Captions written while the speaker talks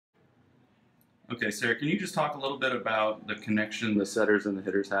Okay, Sarah, can you just talk a little bit about the connection the setters and the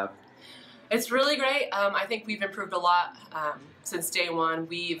hitters have? It's really great. I think we've improved a lot since day one.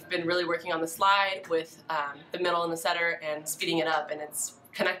 We've been really working on the slide with the middle and the setter and speeding it up, and it's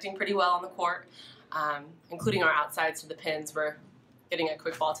connecting pretty well on the court, including our outsides to the pins. We're getting a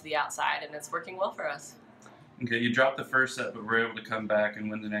quick ball to the outside, and it's working well for us. Okay, you dropped the first set, but were able to come back and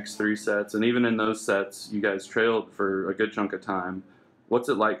win the next 3 sets. And even in those sets, you guys trailed for a good chunk of time. What's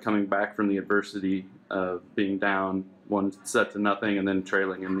it like coming back from the adversity of being down 1 set to nothing and then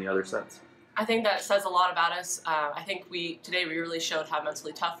trailing in the other sets? I think that says a lot about us. I think today we really showed how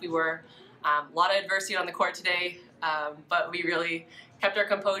mentally tough we were. A lot of adversity on the court today, but we really kept our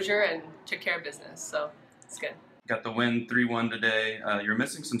composure and took care of business, so it's good. Got the win 3-1 today. You're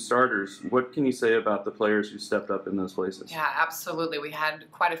missing some starters. What can you say about the players who stepped up in those places? Yeah, absolutely. We had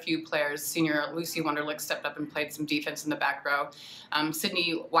quite a few players. Senior Lucy Wunderlich stepped up and played some defense in the back row.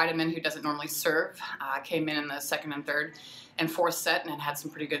 Sydney Weideman, who doesn't normally serve, came in the second and third and fourth set and had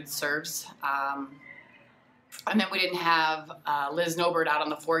some pretty good serves. And then we didn't have Liz Nobert out on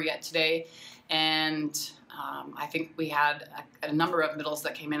the floor yet today. And I think we had a number of middles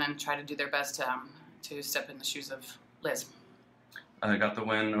that came in and tried to do their best to step in the shoes of Liz. Got the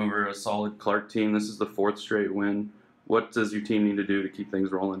win over a solid Clarke team. This is the 4th straight win. What does your team need to do to keep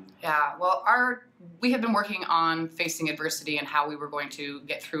things rolling? Yeah, well, we have been working on facing adversity and how we were going to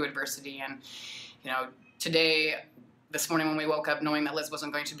get through adversity. And, you know, this morning when we woke up knowing that Liz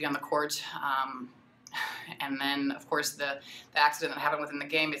wasn't going to be on the court, and then, of course, the accident that happened within the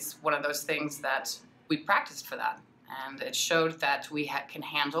game, it's one of those things that we practiced for that. And it showed that we can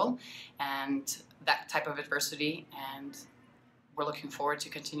handle and that type of adversity, and we're looking forward to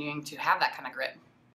continuing to have that kind of grit.